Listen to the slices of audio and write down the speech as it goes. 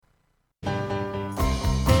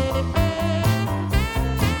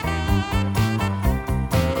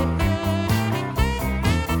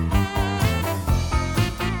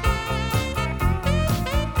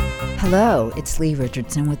Hello, it's Lee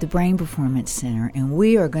Richardson with the Brain Performance Center, and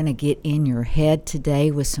we are going to get in your head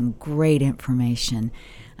today with some great information.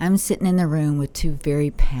 I'm sitting in the room with two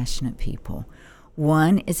very passionate people.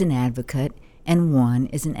 One is an advocate, and one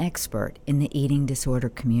is an expert in the eating disorder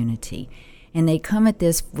community. And they come at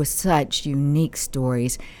this with such unique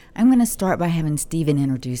stories. I'm going to start by having Stephen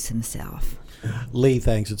introduce himself. Lee,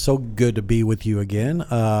 thanks. It's so good to be with you again.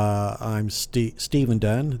 I'm Stephen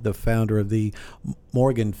Dunn, the founder of the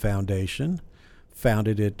Morgan Foundation.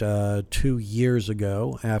 Founded it 2 years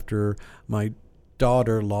ago after my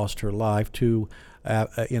daughter lost her life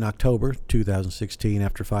in October 2016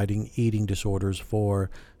 after fighting eating disorders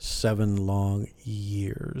for 7 long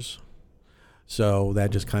years. So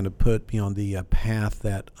that just kind of put me on the path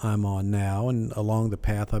that I'm on now. And along the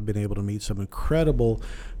path, I've been able to meet some incredible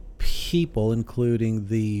people, including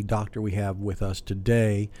the doctor we have with us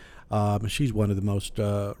today. She's one of the most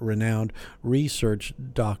renowned research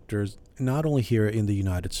doctors, not only here in the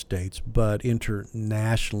United States, but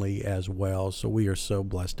internationally as well. So we are so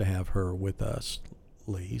blessed to have her with us,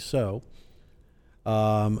 Lee. So,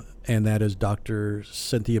 and that is Dr.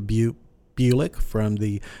 Cynthia Bulick from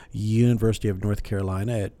the University of North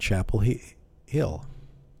Carolina at Chapel Hill.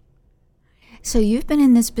 So you've been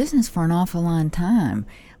in this business for an awful long time.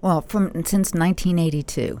 Well, since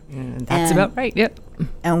 1982. That's about right, yep.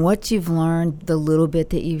 And what you've learned, the little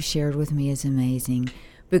bit that you've shared with me is amazing.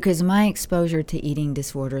 Because my exposure to eating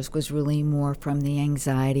disorders was really more from the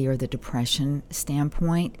anxiety or the depression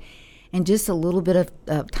standpoint. And just a little bit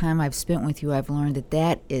of time I've spent with you, I've learned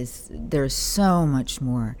there's so much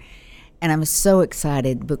more. And I'm so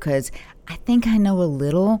excited because I think I know a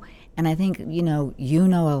little, and I think, you know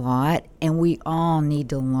a lot, and we all need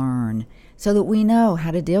to learn so that we know how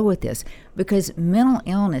to deal with this. Because mental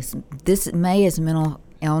illness, this May is Mental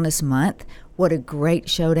Illness Month. What a great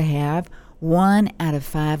show to have. 1 out of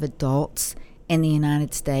 5 adults in the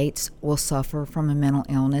United States will suffer from a mental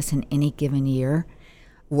illness in any given year.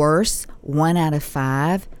 Worse, 1 out of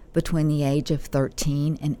 5 between the age of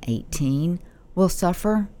 13 and 18 will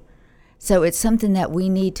suffer. So it's something that we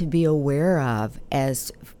need to be aware of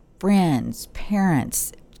as friends,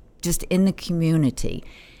 parents, just in the community.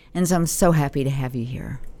 And so I'm so happy to have you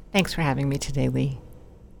here. Thanks for having me today, Lee.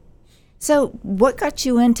 So what got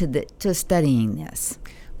you into studying this?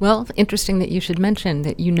 Well, interesting that you should mention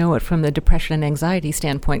that you know it from the depression and anxiety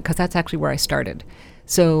standpoint, because that's actually where I started.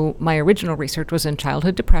 So my original research was in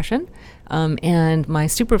childhood depression, and my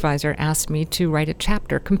supervisor asked me to write a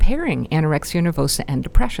chapter comparing anorexia nervosa and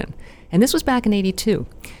depression. And this was back in '82.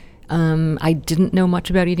 I didn't know much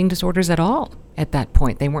about eating disorders at all at that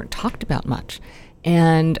point. They weren't talked about much.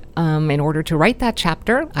 And in order to write that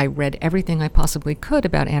chapter, I read everything I possibly could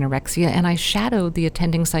about anorexia, and I shadowed the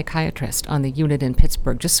attending psychiatrist on the unit in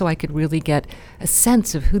Pittsburgh just so I could really get a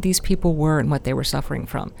sense of who these people were and what they were suffering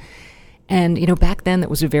from. And, back then that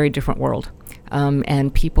was a very different world.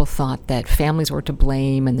 And people thought that families were to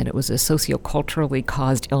blame and that it was a socioculturally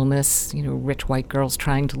caused illness, rich white girls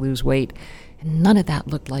trying to lose weight. And none of that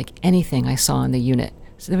looked like anything I saw in the unit.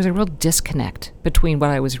 So there was a real disconnect between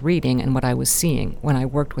what I was reading and what I was seeing when I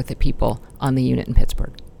worked with the people on the unit in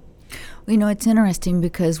Pittsburgh. Well, it's interesting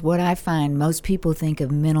because what I find, most people think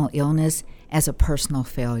of mental illness as a personal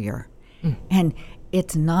failure. And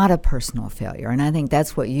it's not a personal failure. And I think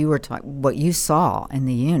that's what you were what you saw in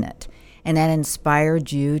the unit. And that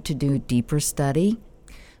inspired you to do deeper study?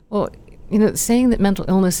 Well, saying that mental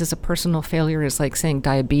illness is a personal failure is like saying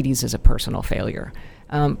diabetes is a personal failure.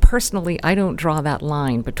 Personally, I don't draw that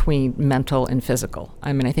line between mental and physical.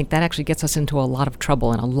 I think that actually gets us into a lot of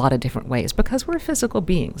trouble in a lot of different ways because we're physical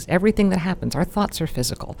beings. Everything that happens, our thoughts are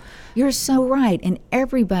physical. You're so right. And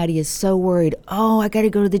everybody is so worried, I got to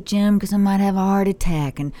go to the gym because I might have a heart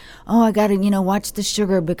attack. And, I got to, watch the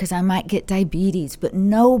sugar because I might get diabetes. But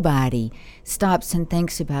nobody stops and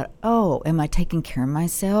thinks about, am I taking care of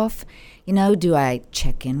myself? Do I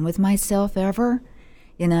check in with myself ever?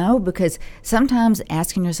 Because sometimes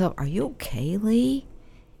asking yourself, are you okay, Lee?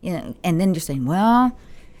 And then you're saying, well,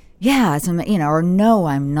 yeah, or no,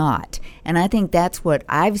 I'm not. And I think that's what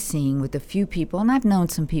I've seen with a few people, and I've known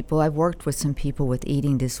some people, I've worked with some people with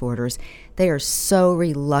eating disorders. They are so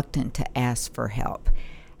reluctant to ask for help.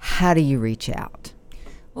 How do you reach out?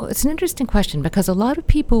 Well, it's an interesting question because a lot of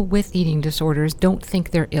people with eating disorders don't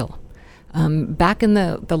think they're ill. Back in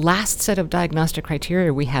the last set of diagnostic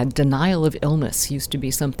criteria, we had denial of illness used to be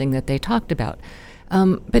something that they talked about.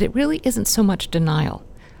 But it really isn't so much denial.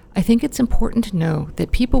 I think it's important to know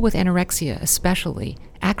that people with anorexia especially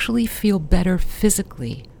actually feel better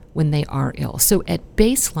physically when they are ill. So at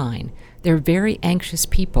baseline, they're very anxious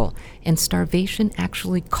people, and starvation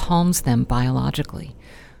actually calms them biologically.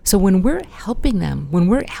 So when we're helping them, when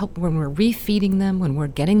we're refeeding them, when we're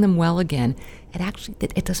getting them well again,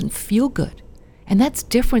 it doesn't feel good. And that's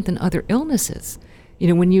different than other illnesses. You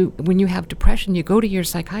know, when you have depression, you go to your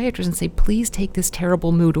psychiatrist and say, please take this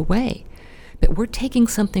terrible mood away. But we're taking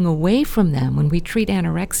something away from them when we treat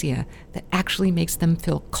anorexia that actually makes them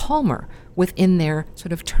feel calmer within their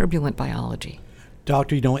sort of turbulent biology.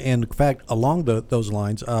 Doctor, and in fact, along those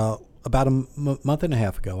lines, about a month and a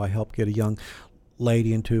half ago, I helped get a young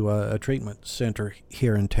lady into a treatment center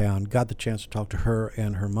here in town. Got the chance to talk to her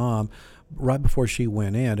and her mom right before she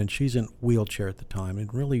went in, and she's in a wheelchair at the time, in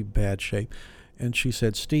really bad shape. And she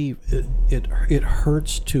said, Steve, it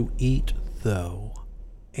hurts to eat, though.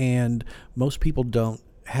 And most people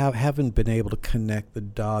haven't been able to connect the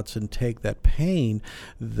dots and take that pain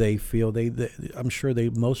they feel. I'm sure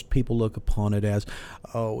most people look upon it as,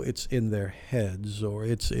 oh, it's in their heads, or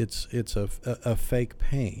it's a fake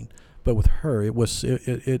pain. But with her,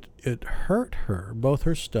 it hurt her, both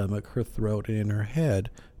her stomach, her throat, and in her head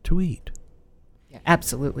to eat. Yeah,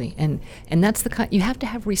 absolutely. And that's you have to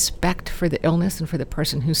have respect for the illness and for the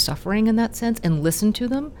person who's suffering in that sense, and listen to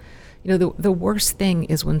them. You know, the worst thing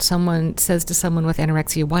is when someone says to someone with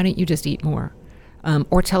anorexia, why don't you just eat more?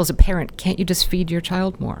 Or tells a parent, can't you just feed your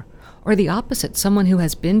child more? Or the opposite, someone who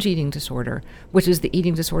has binge eating disorder, which is the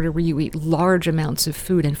eating disorder where you eat large amounts of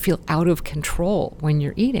food and feel out of control when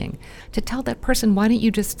you're eating. To tell that person, why don't you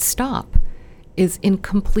just stop, is in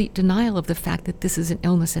complete denial of the fact that this is an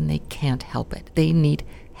illness and they can't help it. They need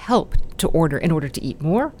help in order to eat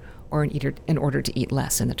more, or in order to eat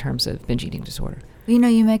less in the terms of binge eating disorder. You know,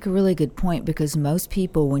 you make a really good point, because most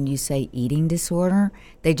people, when you say eating disorder,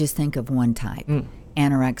 they just think of one type,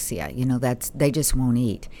 anorexia. You know, they just won't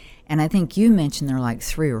eat. And I think you mentioned there are like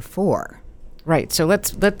 3 or 4. Right. So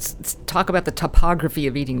let's talk about the topography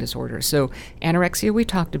of eating disorders. So anorexia we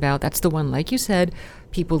talked about, that's the one, like you said,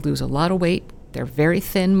 people lose a lot of weight. They're very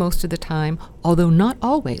thin most of the time, although not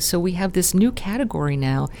always. So we have this new category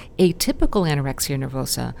now, atypical anorexia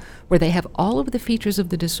nervosa, where they have all of the features of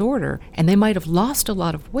the disorder, and they might have lost a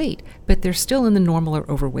lot of weight, but they're still in the normal or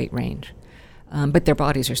overweight range. But their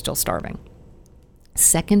bodies are still starving.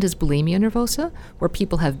 Second is bulimia nervosa, where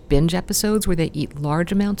people have binge episodes where they eat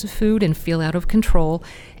large amounts of food and feel out of control,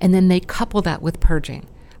 and then they couple that with purging,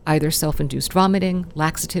 either self-induced vomiting,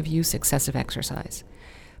 laxative use, excessive exercise.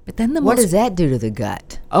 But then what does that do to the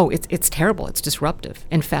gut? Oh, it's terrible. It's disruptive.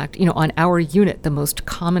 In fact, you know, on our unit, the most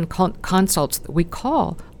common consults that we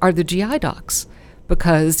call are the GI docs,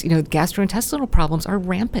 because, you know, gastrointestinal problems are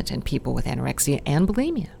rampant in people with anorexia and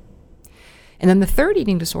bulimia. And then the third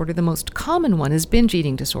eating disorder, the most common one, is binge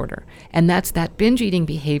eating disorder. And that's that binge eating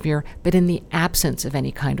behavior, but in the absence of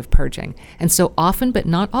any kind of purging. And so often, but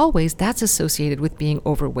not always, that's associated with being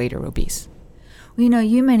overweight or obese. Well, you know,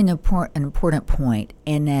 you made an important point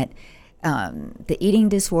in that the eating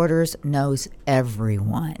disorders knows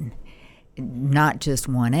everyone, not just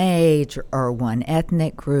one age or one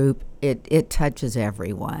ethnic group. It touches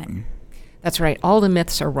everyone. That's right. All the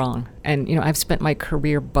myths are wrong. And, you know, I've spent my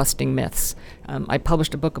career busting myths. I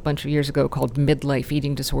published a book a bunch of years ago called Midlife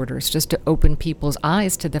Eating Disorders, just to open people's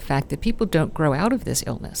eyes to the fact that people don't grow out of this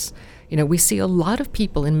illness. You know, we see a lot of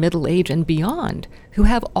people in middle age and beyond who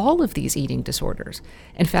have all of these eating disorders.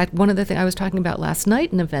 In fact, one of the things I was talking about last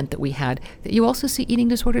night, an event that we had, that you also see eating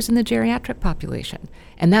disorders in the geriatric population.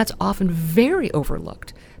 And that's often very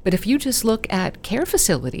overlooked. But if you just look at care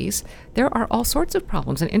facilities, there are all sorts of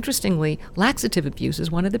problems. And interestingly, laxative abuse is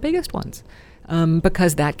one of the biggest ones,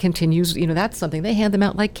 because that continues, you know, that's something they hand them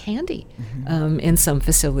out like candy in some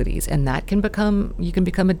facilities. And that you can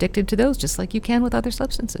become addicted to those just like you can with other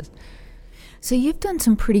substances. So you've done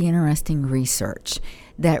some pretty interesting research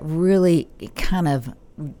that really kind of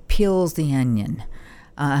peels the onion.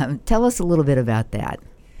 Tell us a little bit about that.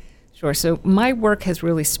 Sure. So my work has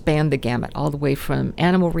really spanned the gamut, all the way from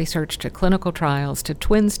animal research to clinical trials to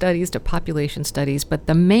twin studies to population studies. But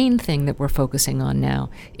the main thing that we're focusing on now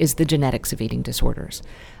is the genetics of eating disorders.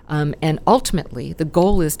 And ultimately, the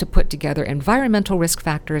goal is to put together environmental risk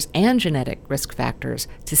factors and genetic risk factors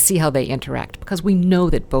to see how they interact, because we know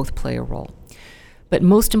that both play a role. But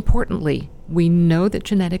most importantly, we know that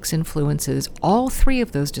genetics influences all 3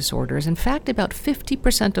 of those disorders. In fact, about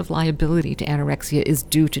 50% of liability to anorexia is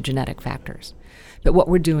due to genetic factors. But what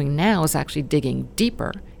we're doing now is actually digging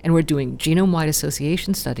deeper, and we're doing genome-wide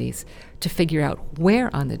association studies to figure out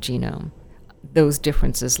where on the genome those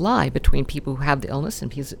differences lie between people who have the illness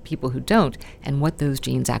and people who don't, and what those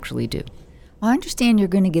genes actually do. Well, I understand you're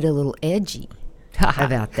going to get a little edgy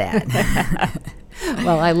about that.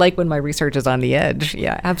 Well, I like when my research is on the edge.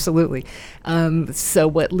 Yeah, absolutely. So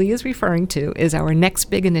what Lee is referring to is our next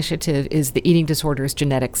big initiative is the Eating Disorders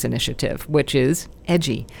Genetics Initiative, which is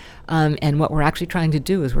EDGY. And what we're actually trying to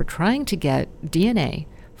do is we're trying to get DNA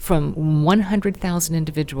from 100,000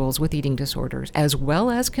 individuals with eating disorders, as well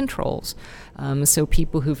as controls, so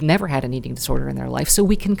people who've never had an eating disorder in their life, so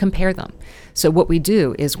we can compare them. So what we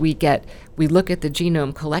do is we look at the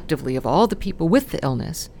genome collectively of all the people with the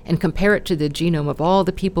illness and compare it to the genome of all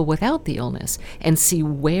the people without the illness and see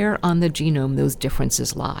where on the genome those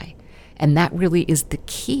differences lie. And that really is the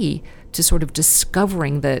key to sort of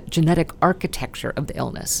discovering the genetic architecture of the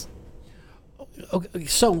illness. Okay,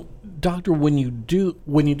 so, doctor, when you do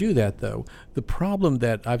that, though, the problem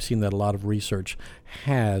that I've seen that a lot of research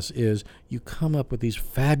has is you come up with these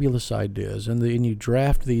fabulous ideas and you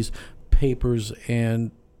draft these papers and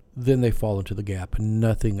then they fall into the gap and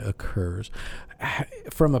nothing occurs.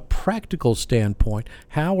 From a practical standpoint,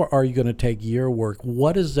 how are you going to take your work?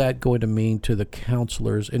 What is that going to mean to the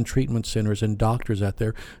counselors and treatment centers and doctors out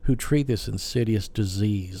there who treat this insidious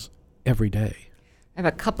disease every day? I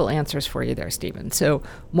have a couple answers for you there, Stephen. So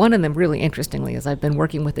one of them, really interestingly, is I've been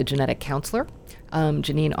working with a genetic counselor,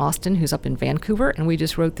 Janine Austin, who's up in Vancouver, and we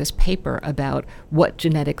just wrote this paper about what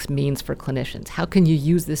genetics means for clinicians. How can you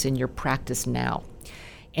use this in your practice now?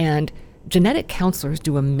 And genetic counselors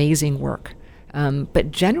do amazing work.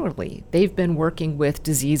 But generally, they've been working with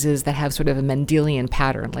diseases that have sort of a Mendelian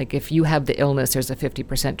pattern. Like if you have the illness, there's a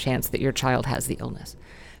 50% chance that your child has the illness.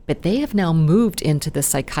 But they have now moved into the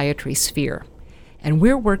psychiatry sphere. And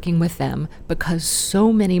we're working with them because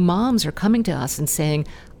so many moms are coming to us and saying,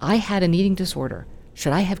 I had an eating disorder.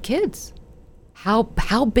 Should I have kids?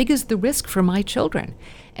 How big is the risk for my children?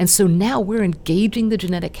 And so now we're engaging the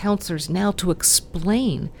genetic counselors now to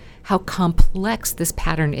explain how complex this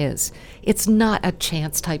pattern is. It's not a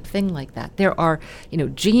chance type thing like that. There are,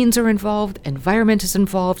 genes are involved, environment is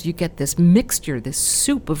involved. You get this mixture, this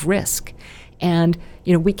soup of risk. And,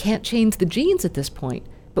 we can't change the genes at this point,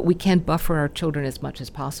 but we can buffer our children as much as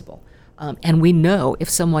possible. And we know if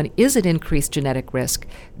someone is at increased genetic risk,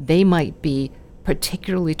 they might be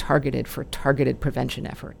particularly targeted for targeted prevention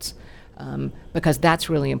efforts, because that's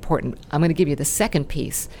really important. I'm going to give you the second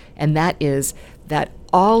piece, and that is that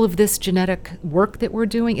all of this genetic work that we're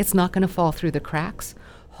doing, it's not going to fall through the cracks.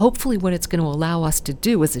 Hopefully what it's going to allow us to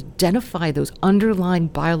do is identify those underlying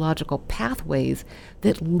biological pathways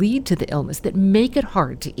that lead to the illness, that make it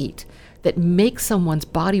hard to eat, that make someone's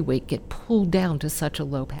body weight get pulled down to such a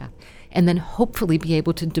low path, and then hopefully be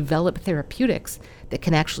able to develop therapeutics that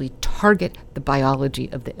can actually target the biology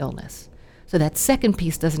of the illness. So that second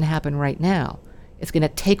piece doesn't happen right now. It's going to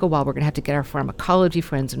take a while. We're going to have to get our pharmacology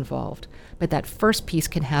friends involved. But that first piece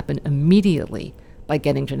can happen immediately by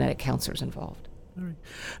getting genetic counselors involved. All right.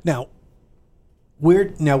 Now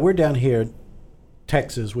we're down here in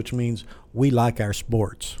Texas, which means we like our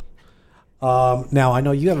sports. Now, I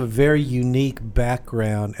know you have a very unique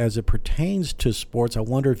background as it pertains to sports. I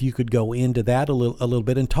wonder if you could go into that a little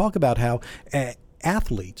bit and talk about how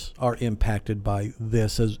athletes are impacted by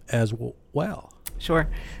this as well. Sure.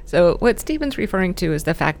 So what Stephen's referring to is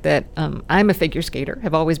the fact that I'm a figure skater,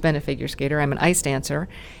 have always been a figure skater. I'm an ice dancer.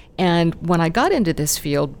 And when I got into this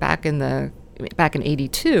field back in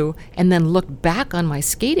 82 and then looked back on my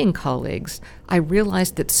skating colleagues, I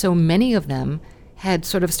realized that so many of them had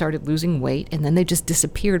sort of started losing weight and then they just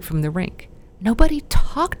disappeared from the rink. Nobody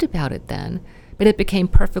talked about it then, but it became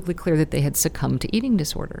perfectly clear that they had succumbed to eating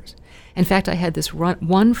disorders. In fact, I had this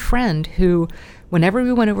one friend who, whenever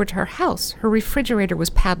we went over to her house, her refrigerator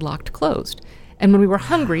was padlocked closed. And when we were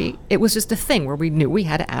hungry, it was just a thing where we knew we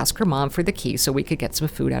had to ask her mom for the key so we could get some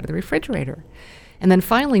food out of the refrigerator. And then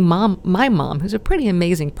finally, my mom, who's a pretty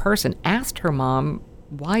amazing person, asked her mom,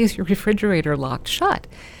 why is your refrigerator locked shut?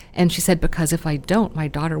 And she said, because if I don't, my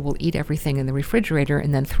daughter will eat everything in the refrigerator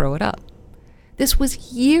and then throw it up. This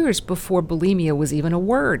was years before bulimia was even a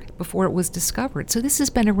word, before it was discovered. So this has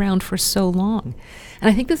been around for so long. And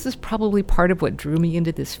I think this is probably part of what drew me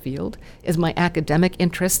into this field, is my academic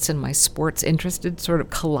interests and my sports interests sort of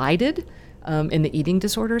collided in the eating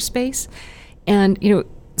disorder space. And,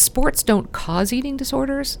 sports don't cause eating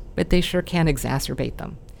disorders, but they sure can exacerbate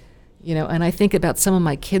them. And I think about some of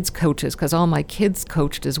my kids' coaches, because all my kids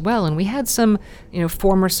coached as well. And we had some,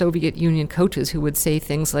 former Soviet Union coaches who would say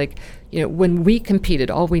things like, when we competed,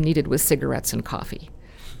 all we needed was cigarettes and coffee.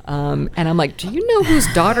 And I'm like, do you know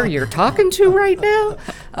whose daughter you're talking to right now?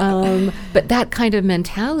 But that kind of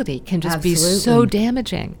mentality can just be so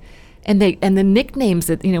damaging. And the nicknames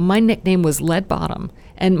that, my nickname was Lead Bottom,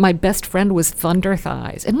 and my best friend was Thunder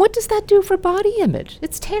Thighs. And what does that do for body image?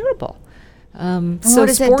 It's terrible. What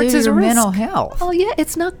does that do to your mental health? Oh, yeah,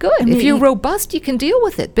 it's not good. I mean, if you're robust, you can deal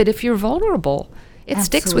with it. But if you're vulnerable, it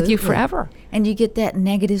sticks with you Absolutely. forever. And you get that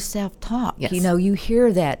negative self-talk. Yes. You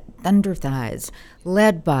hear that thunder thighs,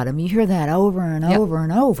 lead bottom. You hear that over and Yep. over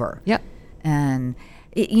and over. Yep. And,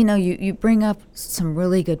 you bring up some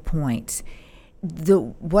really good points.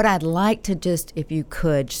 What I'd like to just, if you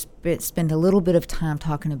could, spend a little bit of time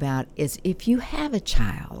talking about is if you have a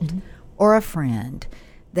child or a friend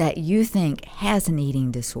that you think has an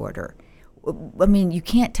eating disorder, I mean, you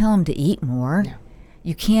can't tell them to eat more. No.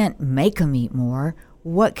 You can't make them eat more.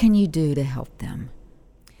 What can you do to help them?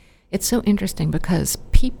 It's so interesting because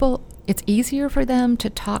it's easier for them to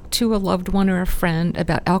talk to a loved one or a friend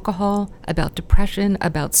about alcohol, about depression,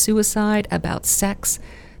 about suicide, about sex.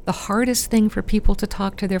 The hardest thing for people to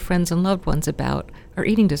talk to their friends and loved ones about are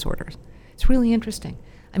eating disorders. It's really interesting.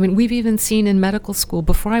 I mean, we've even seen in medical school,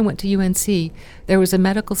 before I went to UNC, there was a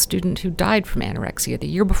medical student who died from anorexia the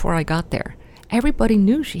year before I got there. Everybody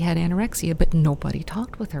knew she had anorexia, but nobody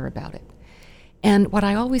talked with her about it. And what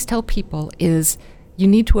I always tell people is you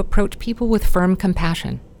need to approach people with firm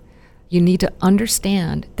compassion. You need to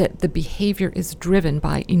understand that the behavior is driven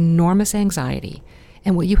by enormous anxiety,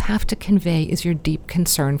 and what you have to convey is your deep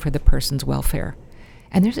concern for the person's welfare.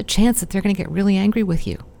 And there's a chance that they're going to get really angry with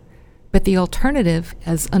you. But the alternative,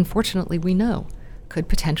 as unfortunately we know, could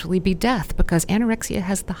potentially be death, because anorexia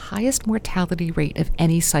has the highest mortality rate of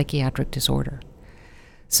any psychiatric disorder.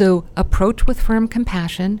 So approach with firm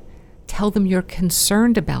compassion, tell them you're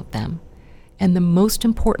concerned about them, and the most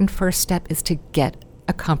important first step is to get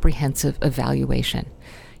a comprehensive evaluation.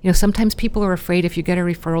 Sometimes people are afraid if you get a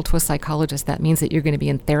referral to a psychologist, that means that you're going to be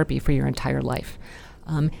in therapy for your entire life.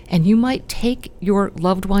 And you might take your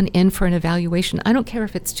loved one in for an evaluation. I don't care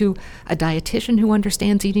if it's to a dietitian who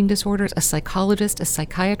understands eating disorders, a psychologist, a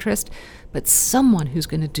psychiatrist, but someone who's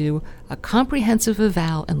going to do a comprehensive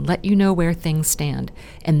eval and let you know where things stand,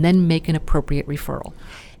 and then make an appropriate referral.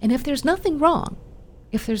 And if there's nothing wrong,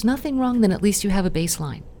 then at least you have a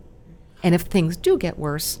baseline. And if things do get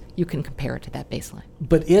worse, you can compare it to that baseline.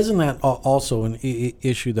 But isn't that also an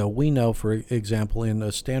issue, though? We know, for example, in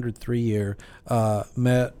a standard 3-year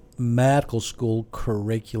medical school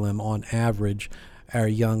curriculum, on average, our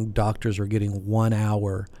young doctors are getting 1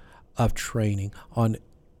 hour of training on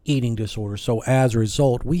eating disorders. So as a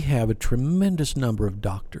result, we have a tremendous number of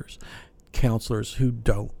doctors, counselors who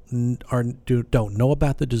don't know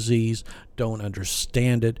about the disease, don't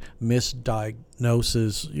understand it,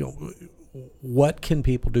 misdiagnoses. What can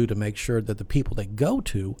people do to make sure that the people they go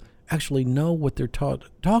to actually know what they're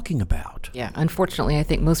talking about? Yeah, unfortunately, I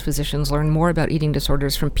think most physicians learn more about eating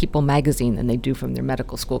disorders from People magazine than they do from their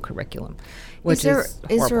medical school curriculum, which is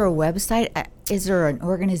horrible. Is there a website? Is there an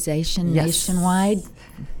organization nationwide?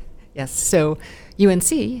 Yes, so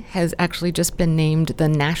UNC has actually just been named the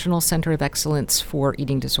National Center of Excellence for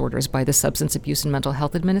Eating Disorders by the Substance Abuse and Mental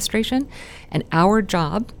Health Administration, and our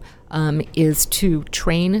job is to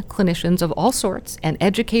train clinicians of all sorts and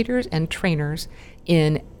educators and trainers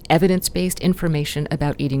in evidence-based information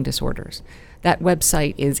about eating disorders. That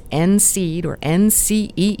website is NCEED, or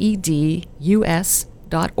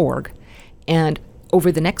NCEEDUS.org, and over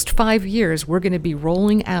the next 5 years, we're going to be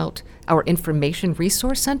rolling out our Information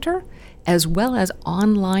Resource Center as well as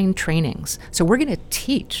online trainings. So we're going to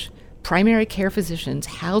teach primary care physicians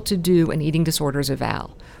how to do an eating disorders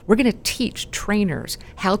eval. We're going to teach trainers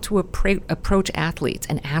how to approach athletes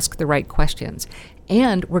and ask the right questions.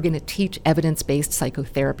 And we're going to teach evidence-based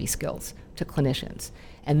psychotherapy skills to clinicians.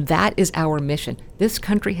 And that is our mission. This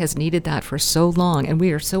country has needed that for so long, and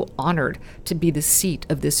we are so honored to be the seat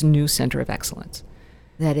of this new center of excellence.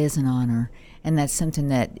 That is an honor, and that's something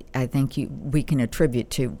that I think we can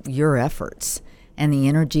attribute to your efforts and the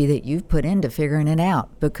energy that you've put into figuring it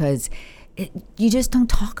out, because you just don't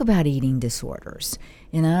talk about eating disorders.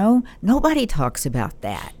 Nobody talks about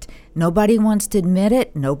that. Nobody wants to admit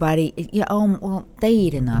it. Nobody, they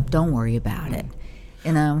eat enough. Don't worry about it.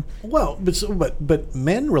 Well, but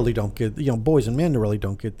men really don't get, boys and men really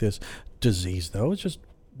don't get this disease, though. It's just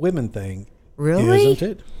women thing. Really? Isn't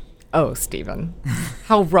it? Oh, Stephen,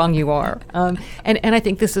 how wrong you are. And I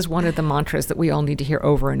think this is one of the mantras that we all need to hear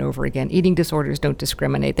over and over again. Eating disorders don't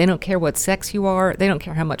discriminate. They don't care what sex you are. They don't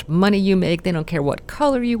care how much money you make. They don't care what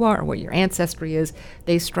color you are or what your ancestry is.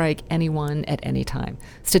 They strike anyone at any time.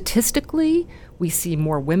 Statistically, we see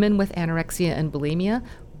more women with anorexia and bulimia,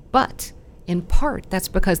 but in part that's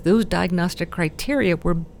because those diagnostic criteria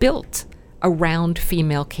were built around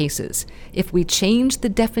female cases. If we change the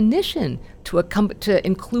definition to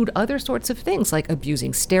include other sorts of things like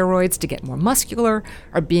abusing steroids to get more muscular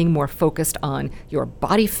or being more focused on your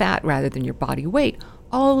body fat rather than your body weight,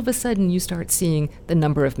 all of a sudden you start seeing the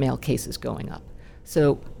number of male cases going up.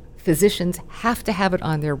 So physicians have to have it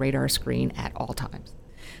on their radar screen at all times.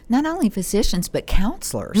 Not only physicians, but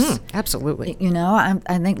counselors. Absolutely. You know,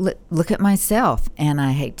 I think, look at myself, and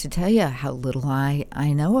I hate to tell you how little I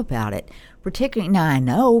know about it. Particularly, now I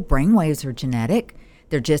know brainwaves are genetic.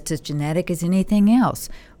 They're just as genetic as anything else.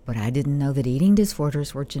 But I didn't know that eating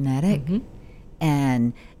disorders were genetic.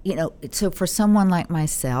 And, you know, so for someone like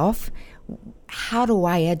myself, how do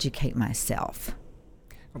I educate myself?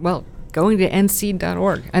 Well, going to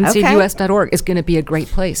NCD.org, NCDUS.org is going to be a great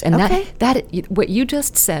place. And that what you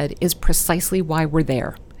just said is precisely why we're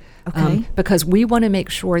there. Because we want to make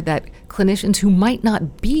sure that clinicians who might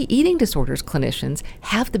not be eating disorders clinicians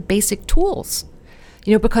have the basic tools.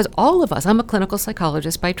 You know, because all of us, I'm a clinical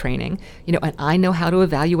psychologist by training, you know, and I know how to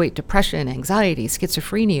evaluate depression, anxiety,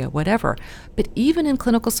 schizophrenia, whatever. But even in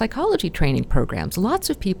clinical psychology training programs, lots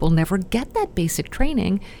of people never get that basic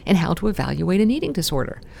training in how to evaluate an eating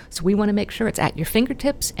disorder. So we want to make sure it's at your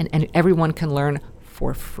fingertips and everyone can learn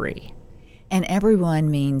for free. And everyone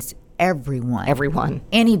means everyone. Everyone.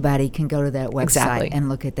 Anybody can go to that website and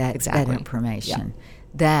look at that information. Yeah.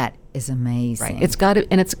 That is amazing. Right.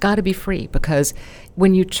 It's got to be free, because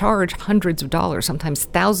when you charge hundreds of dollars, sometimes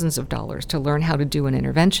thousands of dollars to learn how to do an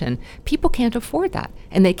intervention, people can't afford that,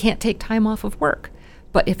 and they can't take time off of work.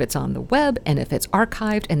 But if it's on the web and if it's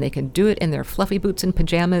archived and they can do it in their fluffy boots and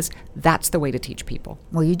pajamas, that's the way to teach people.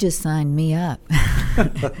 Well, you just signed me up.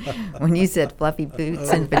 When you said fluffy boots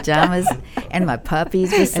and pajamas and my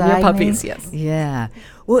puppies beside me. And your puppies, yes. Yeah.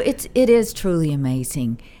 Well, it is truly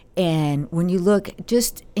amazing. And when you look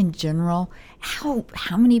just in general, how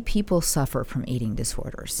many people suffer from eating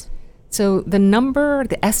disorders? So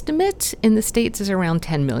the estimate in the States is around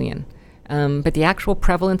 10 million. But the actual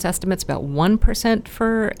prevalence estimate's about 1%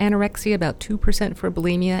 for anorexia, about 2% for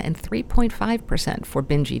bulimia, and 3.5% for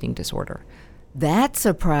binge eating disorder. That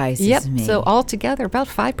surprises me. So altogether, about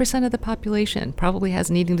 5% of the population probably has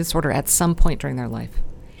an eating disorder at some point during their life.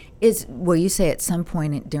 You say at some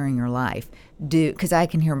point during your life, because I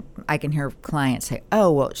can hear clients say,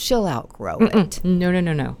 "Oh, well, she'll outgrow it."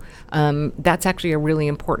 No. That's actually a really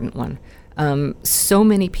important one. So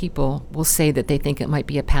many people will say that they think it might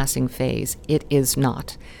be a passing phase. It is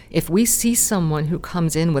not. If we see someone who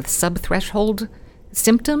comes in with sub-threshold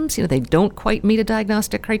symptoms, they don't quite meet a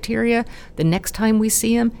diagnostic criteria, the next time we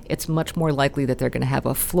see them, it's much more likely that they're going to have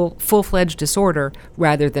a full-fledged disorder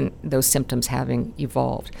rather than those symptoms having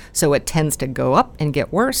evolved. So it tends to go up and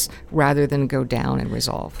get worse rather than go down and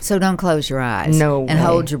resolve. So don't close your eyes. No and way.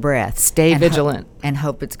 Hold your breath. Stay vigilant. And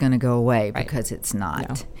hope it's going to go away, because it's not.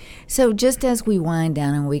 No. So just as we wind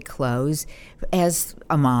down and we close, as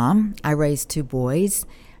a mom, I raised 2 boys,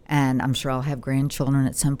 and I'm sure I'll have grandchildren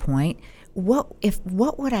at some point. What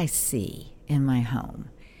would I see in my home?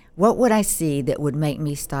 What would I see that would make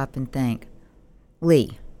me stop and think,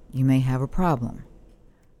 Lee, you may have a problem?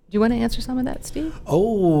 Do you want to answer some of that, Steve?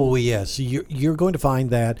 Oh, yes. You're going to find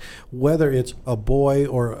that whether it's a boy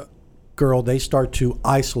or a girl, they start to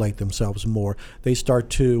isolate themselves more.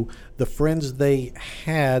 The friends they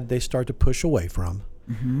had, they start to push away from,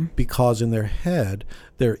 because in their head,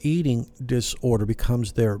 their eating disorder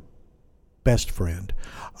becomes their best friend.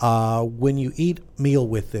 When you eat meal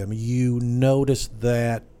with them, you notice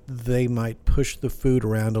that they might push the food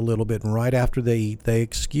around a little bit, and right after they eat, they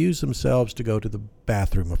excuse themselves to go to the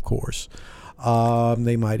bathroom, of course.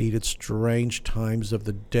 They might eat at strange times of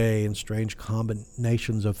the day and strange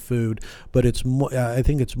combinations of food, but I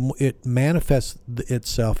think it manifests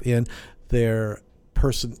itself in their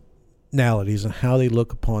personalities and how they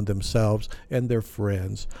look upon themselves and their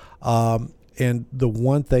friends. And the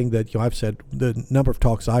one thing that I've said, the number of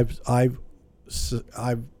talks I've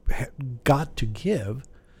got to give.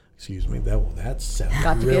 Excuse me, that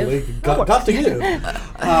sounds really got to give.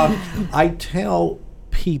 I tell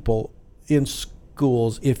people in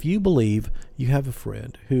schools, if you believe you have a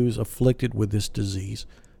friend who's afflicted with this disease,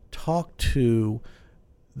 talk to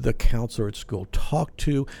the counselor at school, talk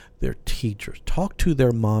to their teachers, talk to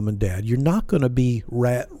their mom and dad. You're not going to be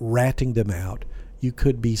ratting them out. You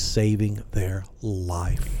could be saving their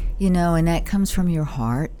life. And that comes from your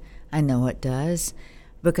heart. I know it does,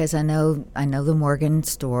 because I know the Morgan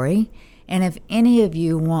story. And if any of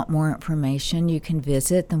you want more information, you can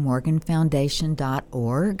visit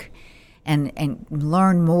themorganfoundation.org and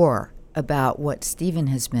learn more about what Stephen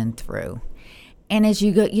has been through. And as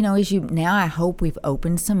you go, now I hope we've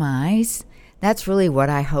opened some eyes. That's really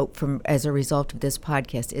what I hope as a result of this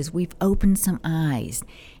podcast, is we've opened some eyes.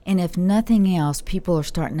 And if nothing else, people are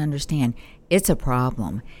starting to understand it's a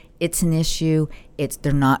problem. It's an issue.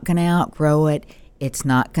 They're not going to outgrow it. It's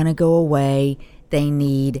not going to go away. They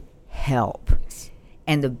need help.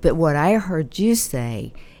 And but what I heard you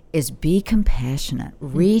say is be compassionate,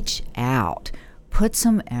 reach out, put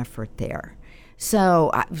some effort there.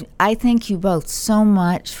 So I thank you both so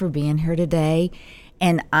much for being here today.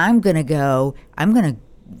 And I'm going to go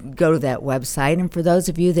to that website. And for those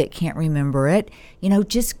of you that can't remember it,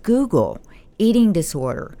 just Google eating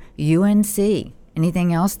disorder, UNC.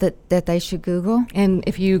 Anything else that they should Google? And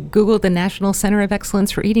if you Google the National Center of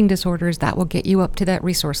Excellence for Eating Disorders, that will get you up to that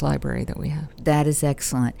resource library that we have. That is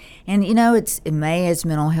excellent. And May is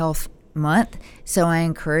Mental Health Month, so I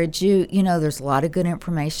encourage you, there's a lot of good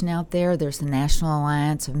information out there. There's the National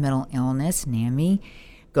Alliance of Mental Illness, NAMI.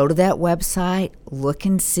 Go to that website, look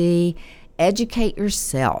and see, educate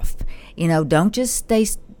yourself. Don't just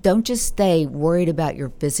stay worried about your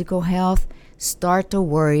physical health. Start to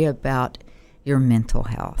worry about your mental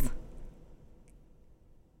health.